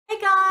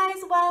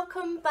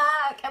welcome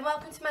back, and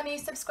welcome to my new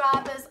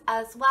subscribers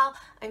as well.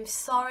 I'm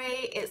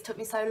sorry it's took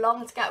me so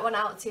long to get one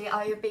out to you.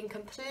 I have been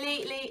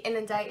completely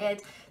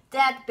inundated,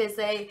 dead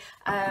busy,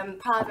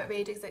 private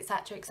readings,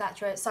 etc,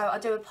 etc, so I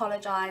do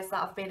apologise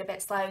that I've been a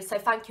bit slow. So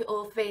thank you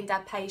all for being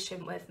dead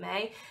patient with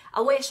me.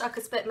 I wish I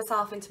could split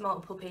myself into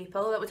multiple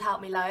people, that would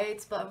help me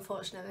loads, but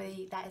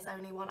unfortunately there is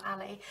only one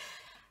Ali.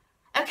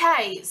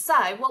 Okay, so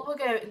what we're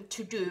going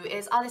to do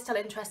is, are they still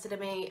interested in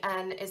me,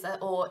 and is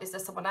there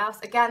someone else?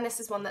 Again,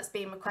 this is one that's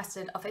been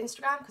requested off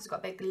Instagram because we've got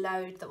a big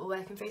load that we're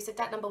working through. So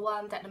deck number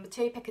 1, deck number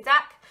 2, pick a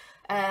deck.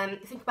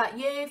 Think about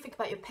you, think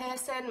about your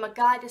person. My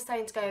guide is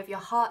saying to go over your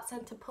heart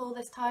center pull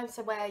this time,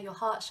 so where your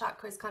heart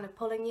chakra is kind of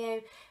pulling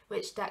you,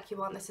 which deck you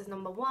want. This is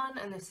number 1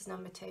 and this is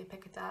number 2.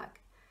 Pick a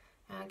deck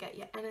and get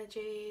your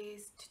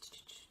energies.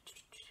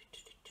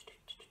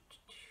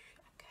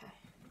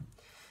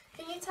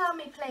 Can you tell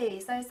me,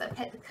 please, those that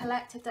picked the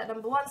collective deck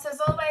number 1? So as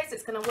always,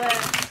 it's going to work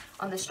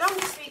on the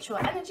strongest mutual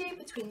energy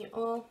between you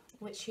all,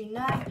 which you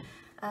know.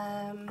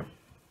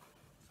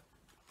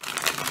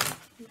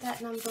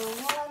 Deck number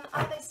 1,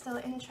 are they still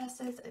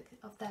interested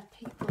of their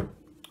people?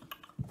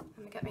 Let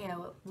me get my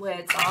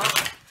words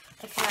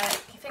off. Okay,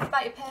 you think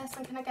about your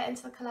person. Can I get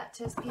into the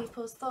collective's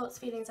people's thoughts,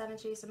 feelings,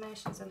 energies,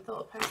 emotions, and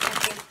thought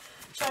processes,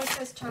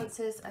 choices,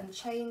 chances, and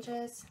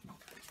changes?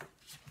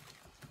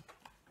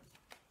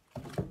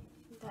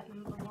 Deck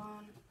number 1,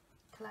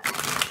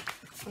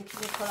 collective. And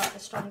can we pull out the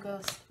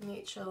strongest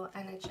mutual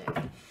energy?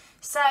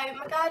 So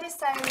my guide is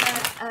saying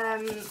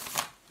that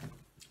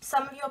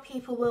some of your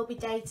people will be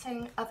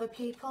dating other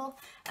people,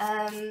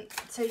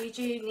 so you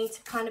do need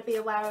to kind of be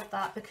aware of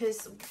that,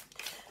 because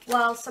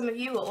while some of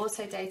you are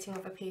also dating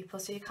other people,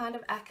 so you're kind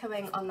of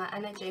echoing on that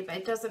energy, but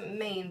it doesn't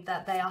mean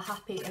that they are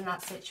happy in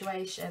that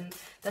situation.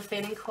 They're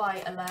feeling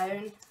quite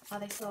alone. Are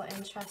they still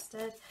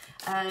interested?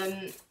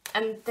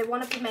 And they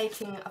want to be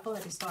making, I've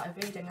already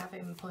started reading, I haven't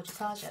even pulled your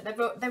cards yet.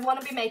 They want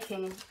to be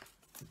making,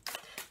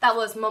 that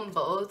was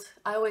mumbled,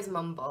 I always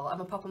mumble, I'm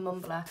a proper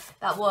mumbler.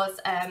 That was,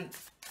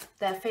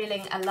 they're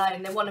feeling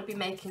alone, they want to be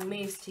making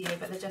moves to you,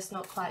 but they're just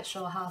not quite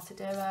sure how to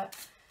do it.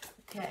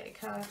 Okay,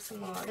 can I have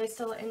some more? Are they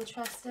still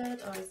interested,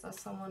 or is there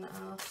someone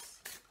else?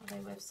 Are they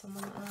with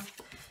someone else?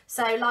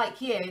 So like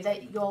you,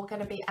 that you're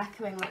going to be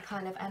echoing that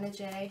kind of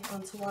energy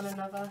onto one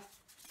another.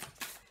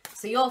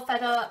 So you're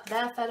fed up,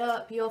 they're fed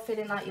up, you're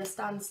feeling like you're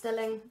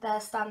standstilling, they're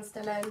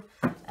standstilling.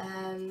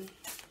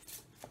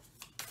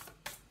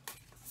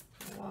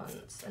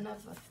 Want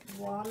another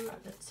 1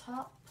 at the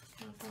top.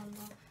 Can I have one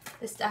more?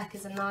 This deck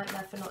is a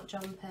nightmare for not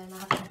jumping. I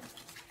have to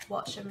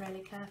watch them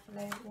really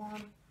carefully.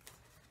 1,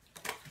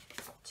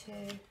 2.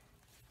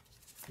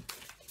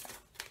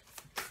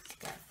 Let's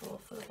get 4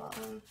 for the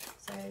bottom.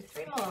 So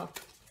 3 more.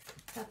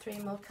 Have 3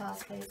 more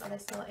cards, please. Are they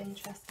still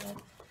interested?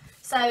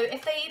 So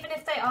even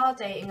if they are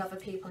dating other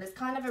people, it's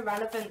kind of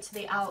irrelevant to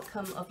the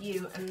outcome of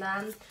you and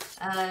them.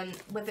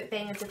 With it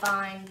being a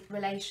divine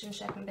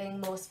relationship and being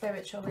more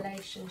spiritual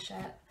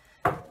relationship,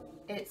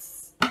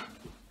 it's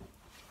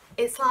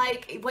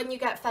like when you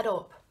get fed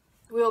up.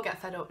 We all get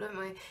fed up, don't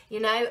we? You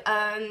know,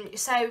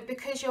 so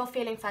because you're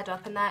feeling fed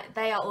up and that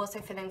they are also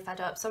feeling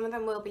fed up, some of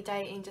them will be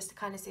dating just to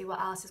kind of see what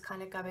else is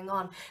kind of going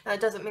on. Now,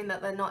 it doesn't mean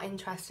that they're not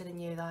interested in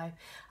you, though.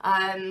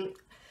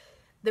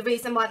 The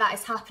reason why that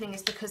is happening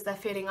is because they're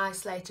feeling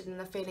isolated and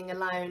they're feeling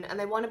alone, and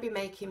they want to be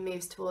making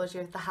moves towards you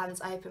with the hands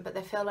open, but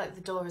they feel like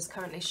the door is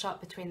currently shut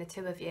between the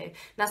two of you.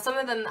 Now, some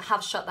of them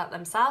have shut that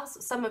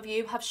themselves. Some of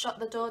you have shut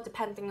the door,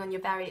 depending on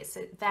your various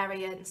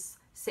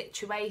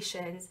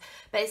situations,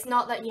 but it's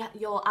not that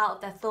you're out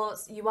of their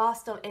thoughts. You are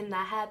still in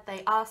their head,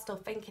 they are still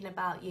thinking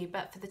about you,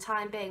 but for the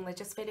time being they're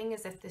just feeling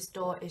as if this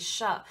door is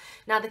shut.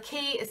 Now, the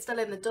key is still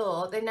in the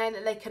door. They know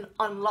that they can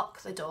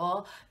unlock the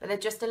door, but they're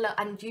just a little,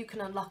 and you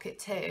can unlock it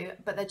too,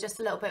 but they're just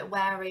a little bit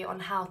wary on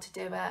how to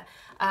do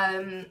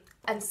it.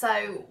 And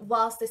so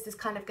whilst this is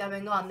kind of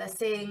going on,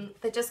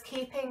 they're just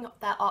keeping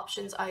their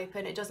options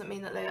open. It doesn't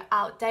mean that they're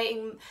out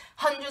dating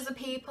hundreds of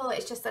people.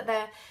 It's just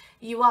that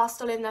you are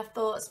still in their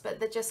thoughts, but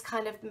they're just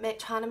kind of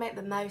trying to make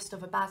the most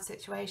of a bad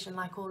situation,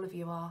 like all of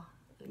you are.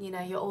 You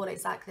know, you're all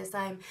exactly the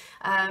same.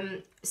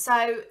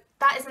 So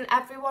that isn't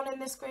everyone in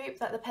this group,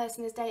 that the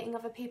person is dating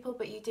other people,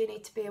 but you do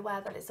need to be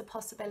aware that it's a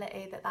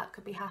possibility that that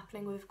could be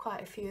happening with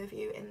quite a few of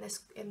you in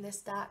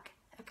this deck.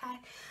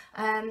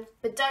 Okay,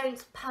 but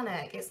don't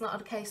panic. It's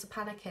not a case of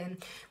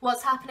panicking.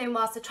 What's happening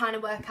whilst they're trying to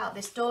work out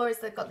this door is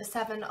they've got the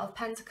 7 of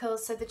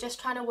Pentacles, so they're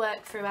just trying to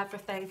work through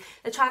everything.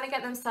 They're trying to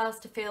get themselves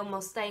to feel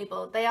more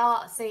stable. They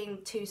are seeing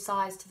 2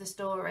 sides to the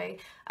story.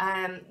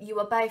 You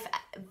are both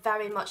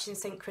very much in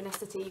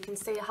synchronicity. You can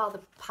see how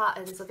the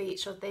patterns of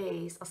each of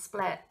these are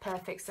split,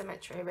 perfect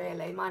symmetry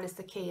really, minus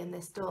the key in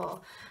this door,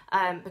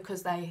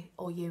 because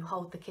you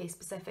hold the key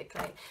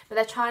specifically. But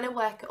they're trying to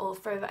work it all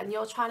through, and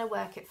you're trying to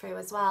work it through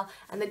as well.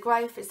 And the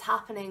growth is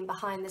happening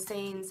behind the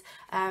scenes.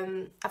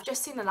 I've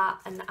just seen an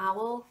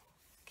owl.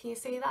 Can you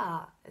see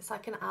that? It's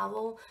like an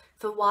owl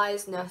for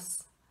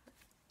wiseness.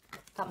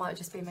 That might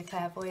just be my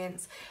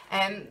clairvoyance.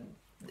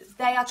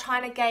 they are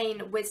trying to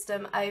gain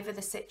wisdom over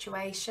the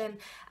situation,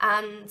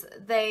 and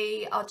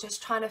they are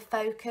just trying to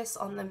focus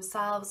on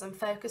themselves and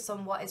focus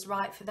on what is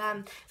right for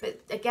them.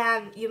 But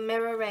again, you're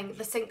mirroring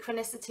the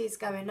synchronicities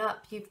going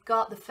up. You've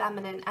got the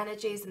feminine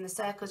energies in the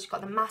circles, you've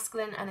got the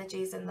masculine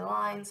energies in the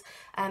lines,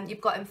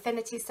 you've got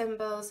infinity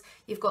symbols,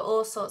 you've got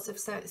all sorts of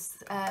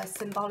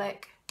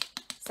symbolic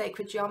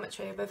sacred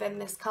geometry within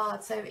this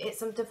card. So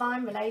it's a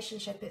divine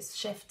relationship, it's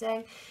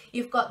shifting.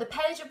 You've got the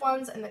Page of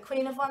Wands and the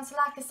Queen of Wands. So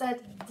like I said,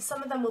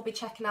 some of them will be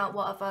checking out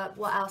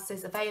what else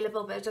is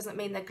available, but it doesn't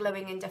mean they're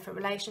gluing in different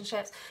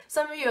relationships.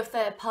 Some of you are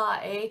third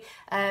party,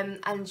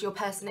 and your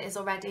person is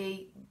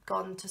already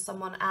gone to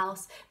someone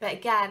else. But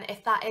again,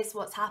 if that is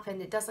what's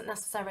happened, it doesn't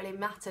necessarily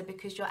matter,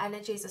 because your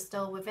energies are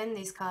still within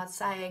these cards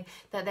saying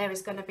that there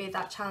is going to be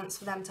that chance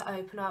for them to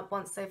open up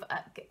once they've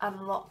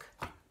unlocked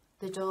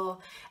the door.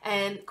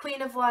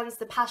 Queen of Wands,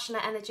 the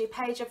passionate energy.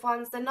 Page of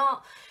Wands, they're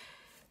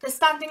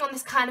standing on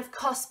this kind of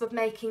cusp of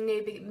making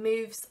new big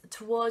moves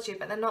towards you,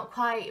 but they're not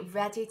quite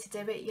ready to do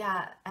it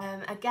yet.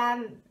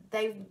 Again,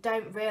 they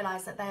don't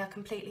realise that they are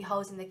completely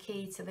holding the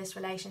key to this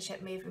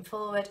relationship moving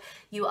forward.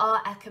 You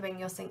are echoing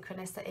your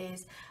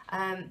synchronicities.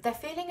 They're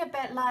feeling a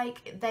bit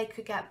like they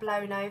could get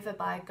blown over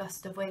by a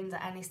gust of wind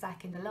at any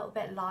second, a little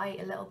bit light,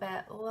 a little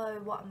bit,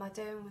 whoa, what am I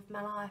doing with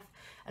my life?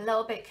 A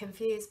little bit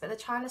confused, but they're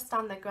trying to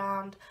stand their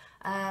ground.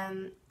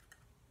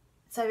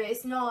 So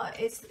it's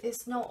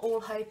not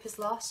all hope is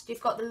lost. You've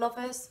got the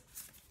Lovers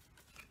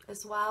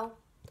as well.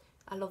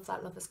 I love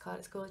that Lovers card,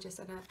 it's gorgeous,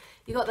 isn't it?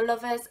 You've got the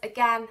Lovers,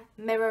 again,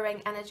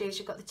 mirroring energies.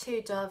 You've got the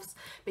two doves,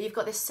 but you've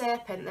got this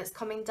serpent that's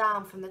coming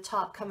down from the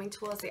top, coming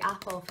towards the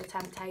apple for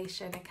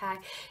temptation, okay?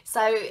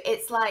 So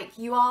it's like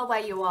you are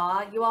where you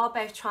are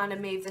both trying to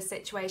move the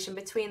situation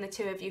between the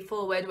two of you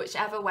forward,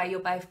 whichever way you're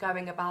both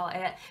going about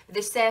it. But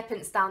the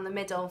serpent's down the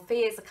middle,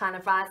 fears are kind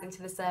of rising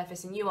to the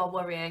surface, and you are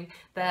worrying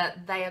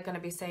that they are going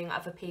to be seeing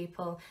other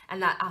people,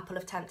 and that apple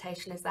of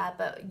temptation is there.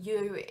 But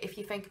you, if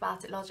you think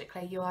about it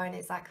logically, you are in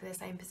exactly the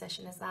same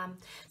position as them.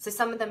 So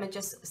some of them are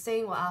just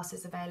seeing what else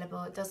is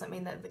available. It doesn't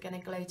mean that they're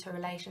going to glue to a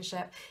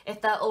relationship.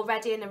 If they're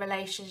already in a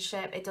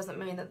relationship, it doesn't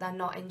mean that they're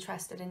not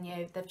interested in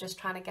you. They're just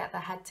trying to get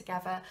their head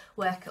together,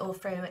 work it all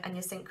through, and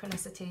your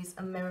synchronicities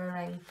are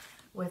mirroring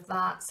with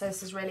that. So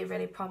this is really,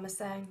 really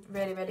promising,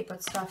 really, really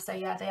good stuff. So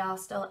yeah, they are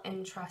still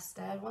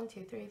interested. 1,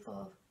 2, 3,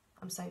 4.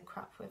 I'm so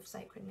crap with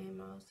sacred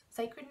numerals.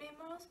 Sacred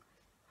numerals?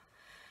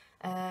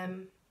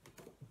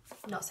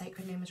 Not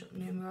sacred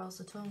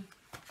numerals at all.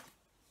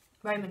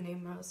 Roman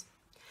numerals.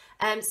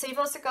 So you've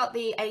also got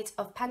the 8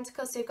 of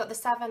Pentacles, so you've got the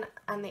 7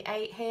 and the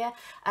 8 here.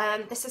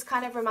 This is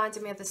kind of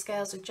reminding me of the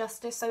scales of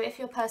justice. So if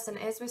your person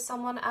is with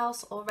someone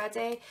else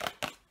already,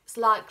 it's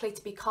likely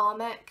to be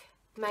karmic,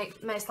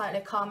 most likely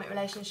a karmic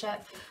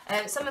relationship.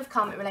 Some of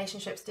karmic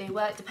relationships do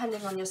work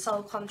depending on your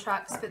soul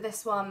contracts, but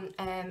this one,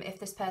 if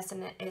this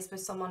person is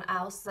with someone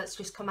else that's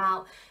just come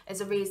out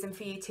as a reason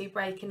for you two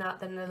breaking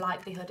up, then the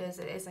likelihood is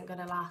it isn't going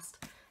to last.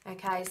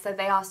 Okay, so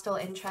they are still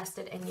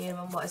interested in you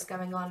and what is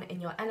going on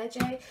in your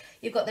energy.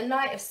 You've got the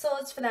Knight of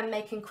Swords for them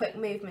making quick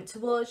movement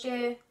towards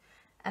you.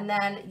 And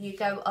then you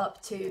go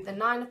up to the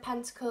 9 of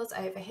Pentacles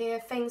over here,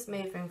 things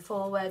moving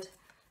forward.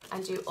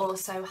 And you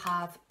also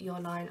have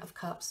your 9 of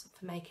Cups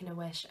for making a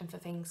wish and for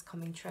things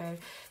coming true.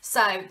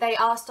 So they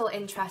are still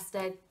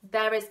interested.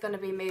 There is going to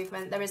be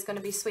movement. There is going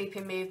to be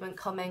sweeping movement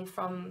coming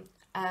from...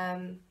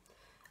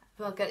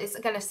 well, it's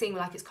going to seem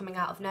like it's coming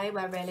out of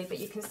nowhere really, but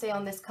you can see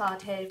on this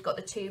card here you've got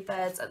the 2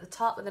 birds at the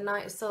top with the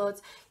Knight of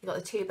Swords. You've got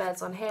the 2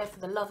 birds on here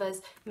for the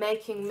Lovers,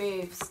 making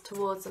moves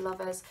towards the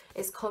Lovers.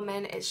 It's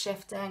coming, it's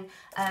shifting.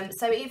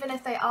 So even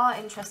if they are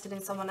interested in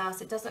someone else,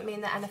 it doesn't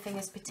mean that anything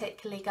is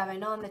particularly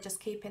going on. They're just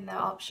keeping their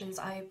options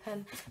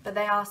open, but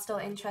they are still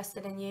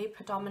interested in you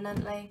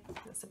predominantly.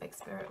 That's a big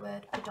spirit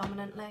word,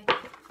 predominantly.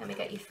 Let me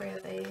get you 3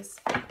 of these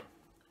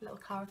little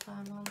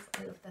clarifying ones.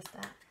 I love this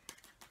deck.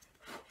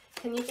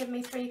 Can you give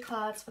me 3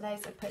 cards for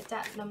those that put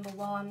deck number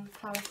 1,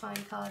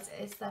 clarifying cards?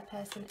 Is their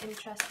person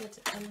interested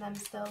in them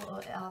still,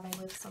 or are they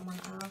with someone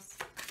else?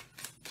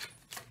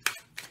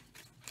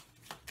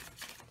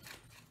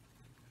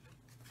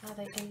 Are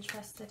they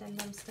interested in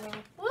them still?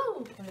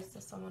 Woo! Or is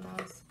there someone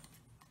else?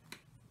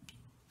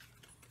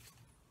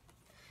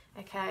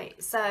 Okay,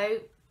 so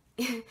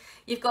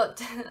you've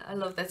got, I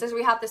love this, as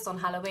we had this on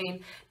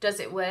Halloween, does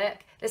it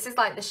work? This is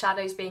like the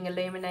shadows being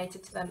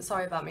illuminated to them.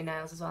 Sorry about my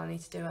nails as well, I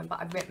need to do them, but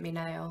I ripped my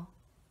nail.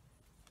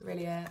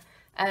 Really hurt.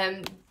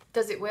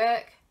 Does it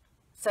work?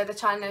 So the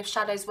trying of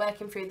shadows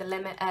working through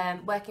the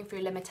working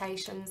through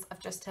limitations. I've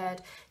just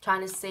heard,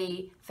 trying to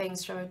see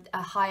things from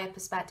a higher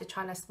perspective,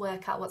 trying to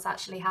work out what's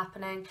actually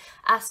happening.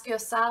 Ask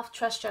yourself,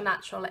 trust your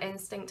natural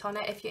instinct on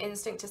it. If your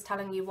instinct is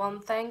telling you one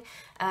thing,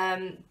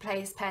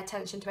 please pay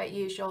attention to it.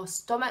 Use your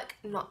stomach,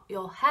 not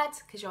your head,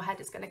 because your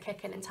head is going to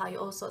kick in and tell you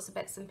all sorts of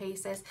bits and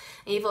pieces.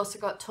 And you've also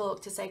got talk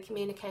to say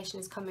communication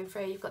is coming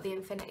through. You've got the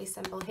infinity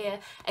symbol here.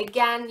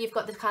 Again, you've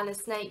got the kind of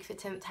snake for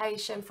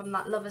temptation from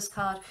that Lovers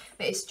card,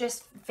 but it's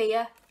just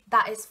fear.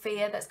 That is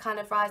fear that's kind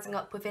of rising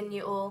up within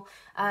you all.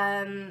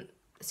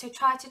 So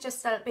try to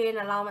just be in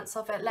allowance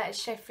of it. Let it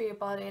shift through your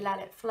body. Let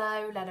it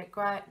flow. Let it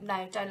grow.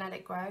 No, don't let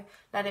it grow.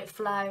 Let it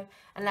flow.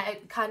 And let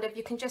it kind of,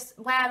 you can just,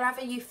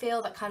 wherever you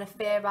feel that kind of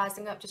fear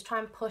rising up, just try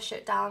and push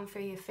it down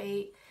through your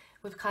feet.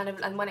 With kind of,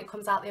 and when it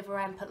comes out the other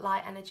end, put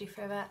light energy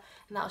through it.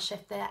 And that'll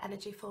shift the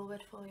energy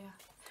forward for you.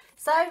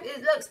 So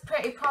it looks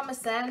pretty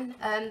promising.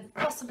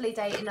 Possibly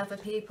dating other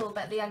people,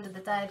 but at the end of the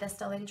day, they're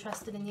still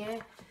interested in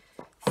you.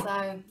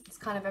 So it's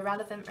kind of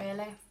irrelevant,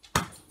 really.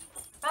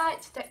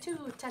 Right, deck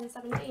 2, 10,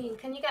 17.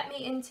 Can you get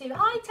me into,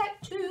 hi deck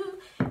 2,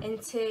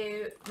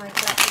 into my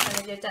collective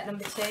energy, deck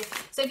number 2.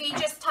 So if you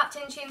just tapped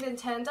in, tuned in,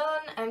 turned on,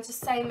 and just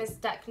same as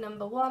deck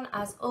number 1,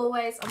 as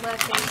always, I'm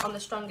working on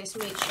the strongest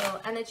mutual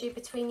energy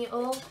between you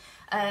all.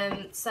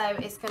 So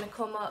it's going to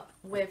come up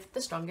with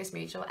the strongest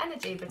mutual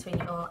energy between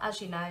you all,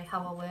 as you know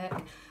how I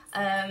work.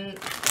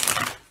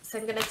 So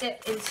I'm going to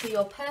dip into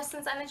your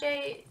person's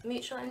energy,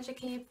 mutual energy.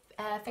 Can you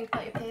think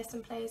about your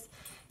person, please?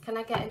 Can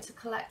I get into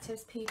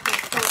collectives, people,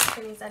 thoughts,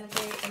 feelings,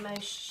 energy,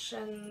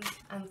 emotions,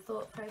 and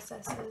thought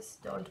processes?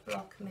 Don't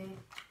block me.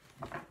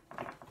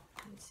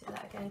 Let's do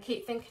that again.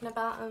 Keep thinking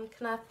about them.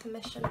 Can I have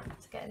permission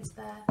to get into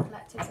their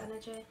collectives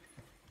energy?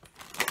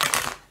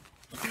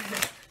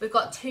 We've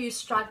got 2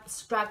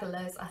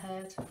 stragglers, I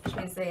heard, which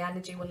means the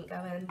energy wouldn't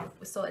go in.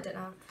 We sorted it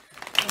now.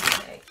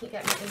 Okay, can you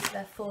get me into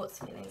their thoughts,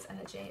 feelings,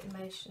 energy,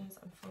 emotions,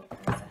 and thought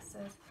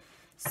processes?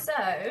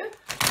 So,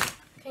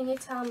 can you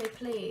tell me,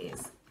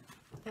 please?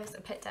 There's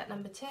a pit deck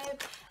number 2.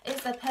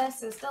 Is the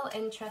person still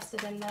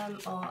interested in them,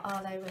 or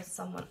are they with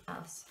someone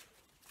else?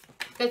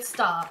 Good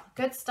start.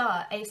 Good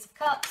start. Ace of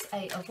Cups,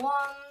 8 of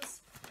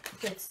Wands.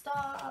 Good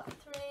start.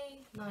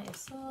 3. Knight of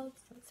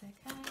Swords. That's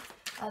okay.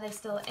 Are they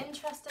still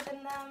interested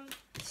in them?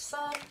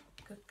 Sun.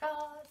 Good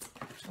cards.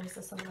 Or is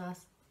there someone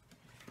else?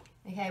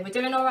 Okay, we're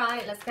doing all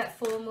right. Let's get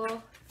 4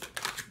 more.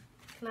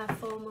 Can I have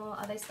 4 more?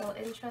 Are they still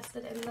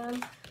interested in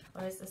them,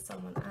 or is there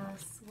someone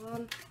else?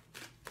 1.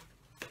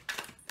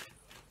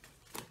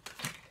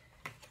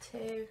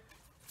 2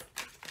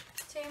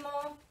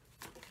 more,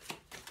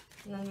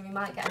 and then we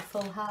might get a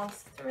full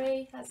house.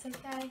 3, that's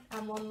okay,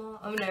 and 1 more.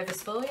 I'm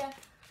nervous for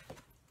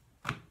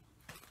you.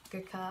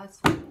 Good cards.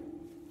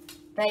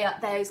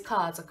 Those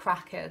cards are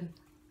cracking.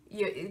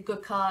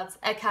 Good cards.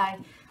 Okay,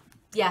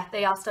 yeah,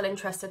 they are still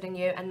interested in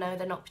you, and no,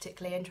 they're not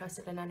particularly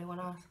interested in anyone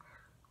else.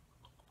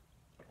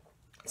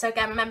 So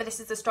again, remember, this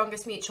is the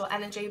strongest mutual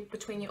energy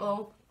between you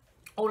all.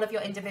 All of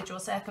your individual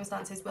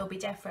circumstances will be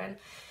different.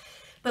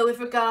 But with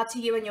regard to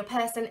you and your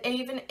person,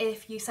 even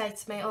if you say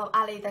to me, oh,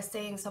 Ali, they're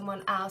seeing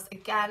someone else,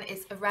 again,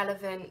 it's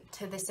irrelevant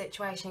to the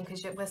situation,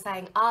 because we're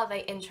saying, are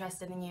they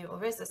interested in you,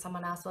 or is there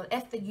someone else? Well,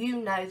 if you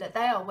know that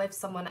they are with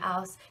someone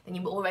else, then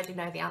you already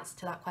know the answer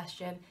to that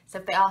question. So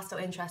if they are still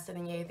interested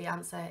in you, the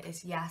answer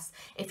is yes.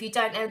 If you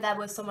don't know they're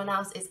with someone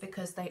else, it's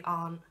because they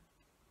aren't.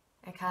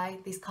 Okay,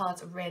 these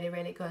cards are really,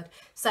 really good.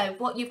 So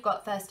what you've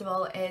got, first of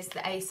all, is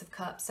the Ace of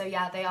Cups. So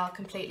yeah, they are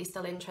completely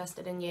still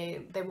interested in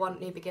you. They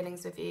want new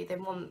beginnings with you. They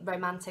want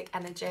romantic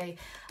energy.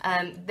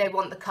 They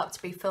want the cup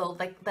to be full.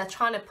 They're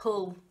trying to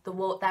pull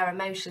their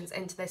emotions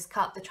into this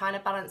cup. They're trying to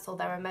balance all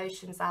their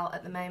emotions out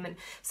at the moment.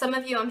 Some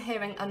of you, I'm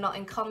hearing, are not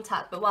in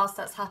contact, but whilst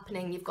that's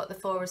happening, you've got the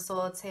 4 of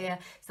Swords here.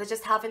 So they're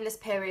just having this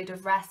period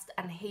of rest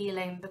and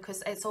healing,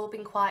 because it's all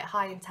been quite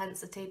high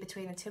intensity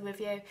between the 2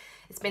 of you.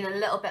 It's been a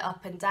little bit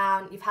up and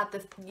down. You've had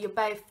you're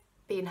both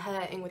been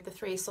hurting with the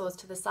 3 swords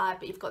to the side,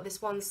 but you've got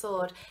this 1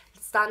 sword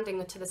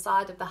standing to the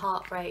side of the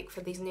heartbreak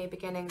for these new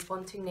beginnings,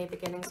 wanting new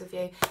beginnings with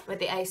you. With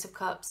the Ace of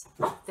Cups,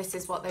 this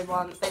is what they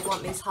want. They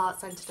want these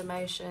heart-centered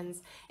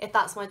emotions. If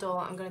that's my door,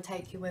 I'm going to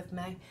take you with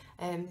me.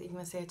 You're going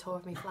to see a tour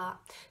of me flat.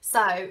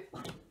 So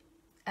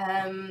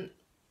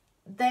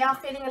they are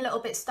feeling a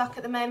little bit stuck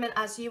at the moment,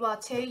 as you are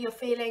too. You're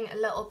feeling a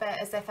little bit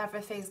as if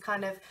everything's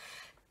kind of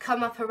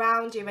come up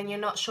around you and you're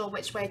not sure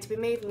which way to be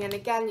moving. And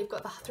again, you've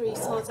got the 3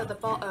 swords at the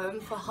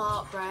bottom for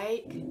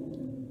heartbreak,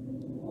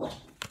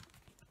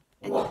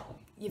 and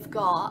you've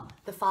got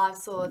the 5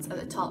 swords at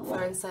the top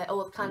for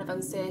all kind of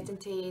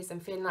uncertainties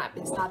and feeling like I've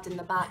been stabbed in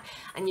the back,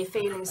 and you're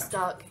feeling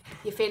stuck.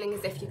 You're feeling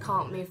as if you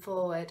can't move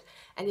forward,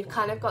 and you've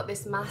kind of got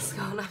this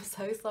mask on. I'm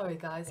so sorry,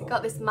 guys. You've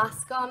got this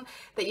mask on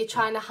that you're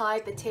trying to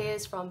hide the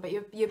tears from, but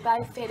you're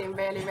both feeling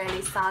really,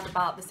 really sad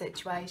about the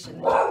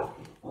situation.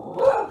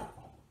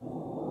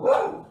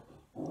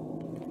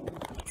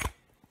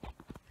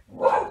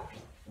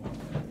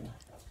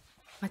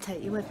 I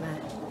take you with me.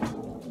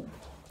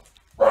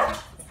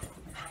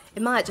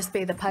 It might just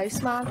be the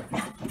postman.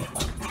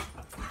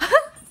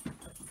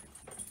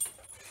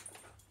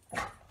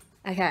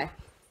 Okay,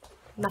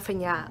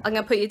 nothing yet. I'm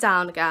gonna put you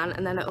down again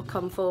and then it'll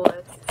come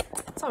forward.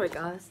 Sorry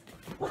guys.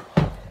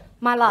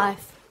 My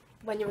life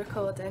when you're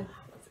recording.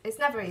 It's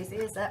never easy,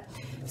 is it?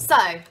 So,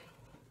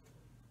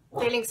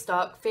 feeling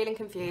stuck, feeling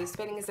confused,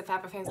 feeling as if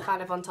everything's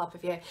kind of on top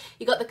of you.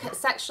 You got the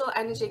sexual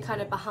energy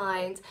kind of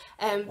behind,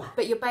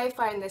 but you're both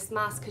wearing this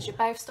mask because you're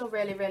both still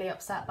really, really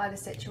upset by the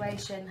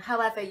situation.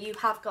 However, you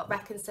have got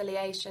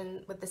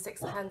reconciliation with the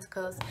Six of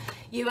Pentacles.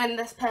 You and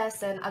this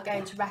person are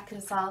going to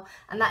reconcile,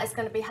 and that is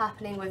going to be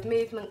happening with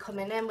movement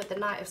coming in with the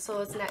Knight of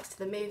Swords next to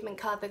the movement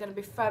card. They're going to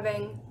be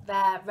throwing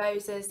their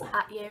roses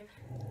at you.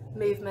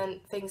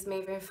 Movement, things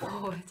moving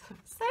forward. I'm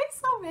so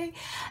sorry.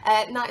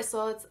 Knight of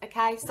Swords.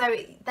 Okay, so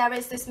there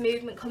is this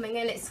movement coming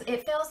in. It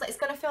feels like it's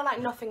going to feel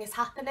like nothing is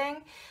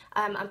happening.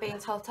 I'm being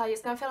told, tell you,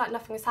 it's going to feel like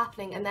nothing is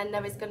happening, and then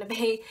there is going to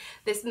be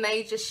this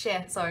major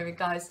shift. Sorry, the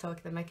guys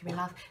talking, they're making me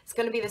laugh. It's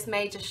going to be this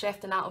major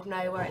shift, and out of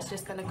nowhere, it's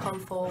just going to come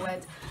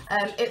forward.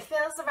 It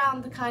feels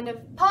around the kind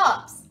of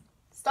Pops.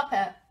 Stop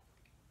it.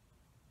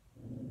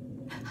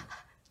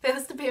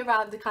 Feels to be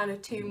around the kind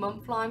of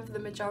 2-month line for the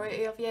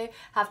majority of you.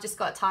 Have just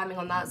got a timing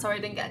on that. Sorry,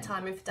 I didn't get a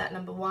timing for deck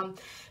number 1.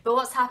 But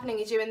what's happening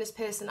is you and this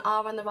person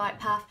are on the right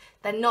path.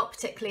 They're not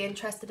particularly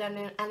interested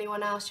in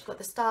anyone else. You've got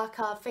the Star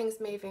card, things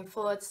moving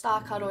forward.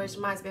 Star card always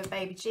reminds me of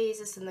baby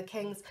Jesus and the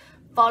Kings,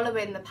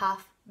 following the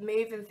path,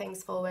 moving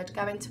things forward,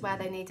 going to where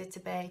they needed to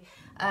be.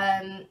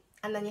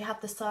 And then you have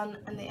the Sun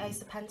and the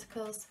Ace of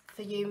Pentacles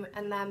for you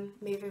and them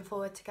moving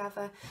forward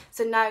together.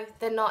 So no,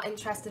 they're not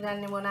interested in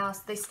anyone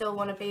else. They still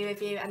want to be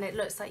with you, and it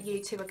looks like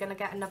you two are going to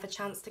get another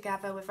chance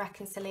together with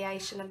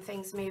reconciliation and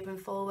things moving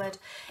forward.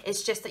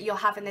 It's just that you're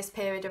having this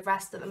period of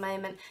rest at the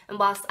moment,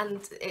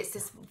 and it's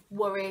this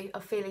worry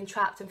of feeling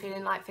trapped and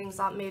feeling like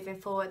things aren't moving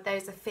forward.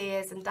 Those are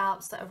fears and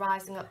doubts that are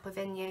rising up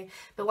within you.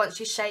 But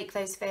once you shake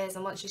those fears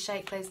and once you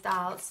shake those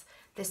doubts,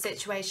 the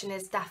situation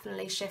is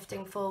definitely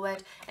shifting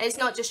forward. And it's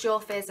not just your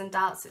fears and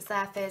doubts, it's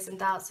their fears and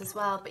doubts as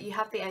well. But you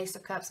have the Ace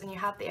of Cups and you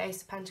have the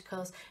Ace of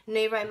Pentacles.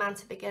 New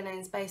romantic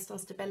beginnings based on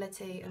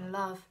stability and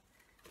love.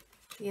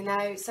 You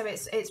know, so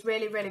it's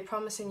really, really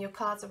promising. Your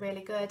cards are really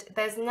good.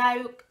 There's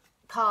no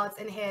cards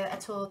in here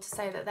at all to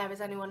say that there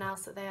is anyone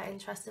else that they are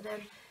interested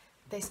in.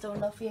 They still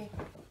love you.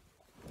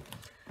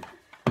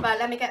 Right,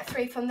 let me get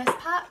 3 from this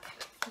pack.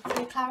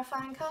 3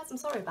 clarifying cards. I'm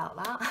sorry about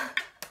that.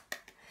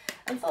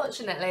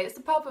 Unfortunately, it's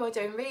the problem with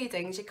doing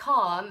readings. You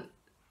can't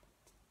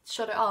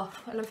shut it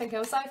off. And I'm thinking,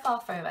 I'm so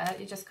far through it,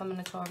 you're just coming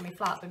and touring me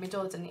flat. But my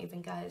door didn't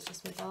even go, it's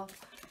just my dog.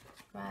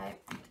 Right,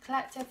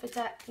 collective for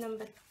deck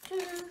number 2.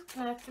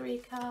 Can I have 3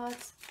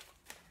 cards?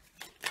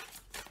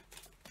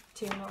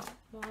 2 more.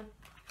 1.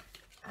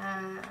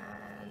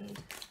 And...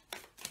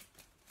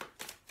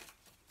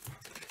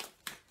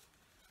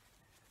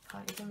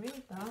 can't even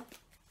read that.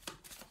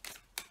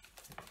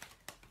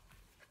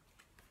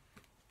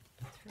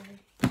 3.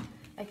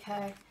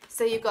 Okay,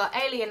 so you've got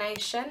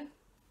alienation,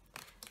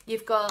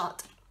 you've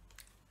got,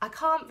 I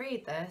can't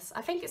read this,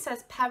 I think it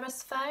says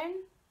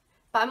Periphone,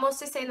 but I'm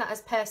also seeing that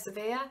as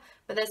persevere,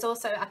 but there's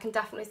also, I can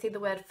definitely see the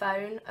word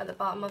phone at the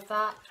bottom of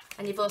that,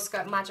 and you've also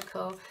got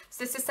magical.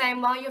 So this is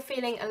saying while you're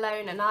feeling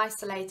alone and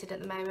isolated at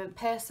the moment,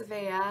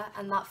 persevere,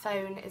 and that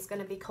phone is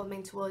going to be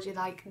coming towards you,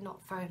 like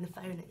not throwing the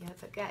phone at you,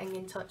 but getting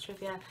in touch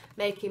with you,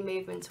 making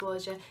movement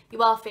towards you.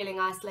 You are feeling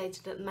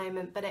isolated at the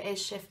moment, but it is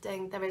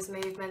shifting, there is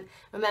movement.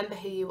 Remember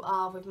who you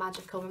are with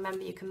magical,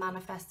 remember you can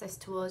manifest this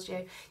towards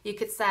you. You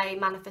could say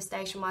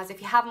manifestation wise,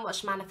 if you haven't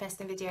watched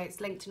manifesting video,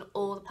 it's linked in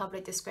all the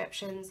public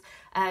descriptions.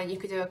 You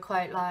could do a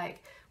quote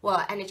like,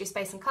 what energy,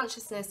 space and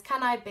consciousness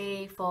can I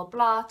be for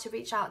blah to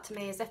reach out to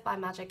me as if by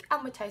magic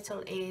and with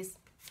total ease.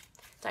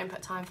 Don't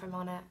put time frame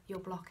on it, you'll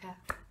block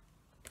it.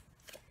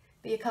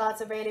 But your cards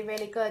are really,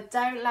 really good.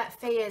 Don't let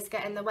fears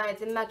get in the way.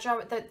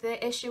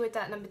 The issue with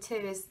deck number 2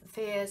 is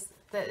fears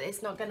that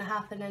it's not going to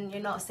happen and you're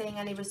not seeing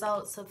any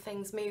results of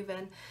things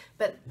moving.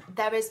 But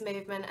there is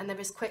movement, and there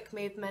is quick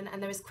movement,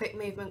 and there is quick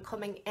movement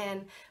coming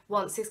in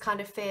once these kind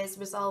of fears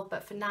resolve.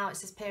 But for now, it's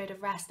this period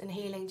of rest and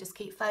healing. Just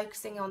keep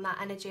focusing on that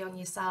energy on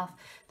yourself.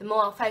 The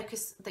more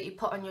focus that you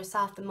put on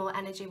yourself, the more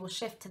energy will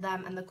shift to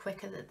them, and the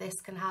quicker that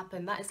this can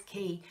happen. That is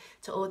key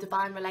to all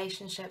divine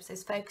relationships,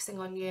 is focusing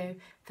on you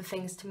for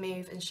things to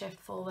move and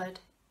shift forward.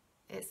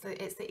 It's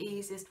the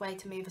easiest way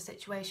to move a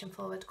situation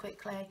forward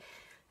quickly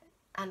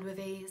and with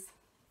ease.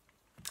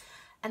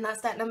 And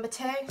that's deck number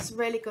 2. It's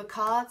really good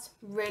cards,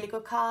 really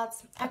good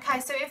cards. Okay,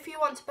 so if you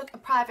want to book a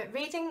private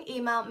reading,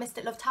 email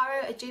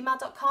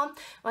mysticlovetarot@gmail.com.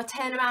 My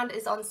turnaround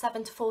is on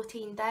 7 to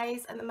 14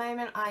 days at the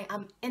moment. I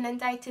am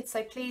inundated,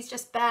 so please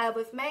just bear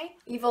with me.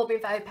 You've all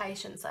been very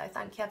patient, so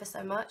thank you ever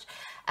so much.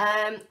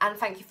 And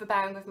thank you for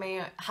bearing with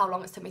me how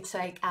long it's took me to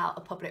take out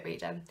a public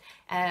reading.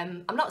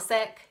 I'm not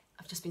sick,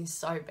 I've just been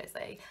so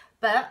busy.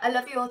 But I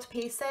love you all to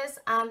pieces,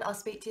 and I'll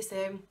speak to you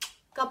soon.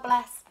 God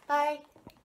bless. Bye.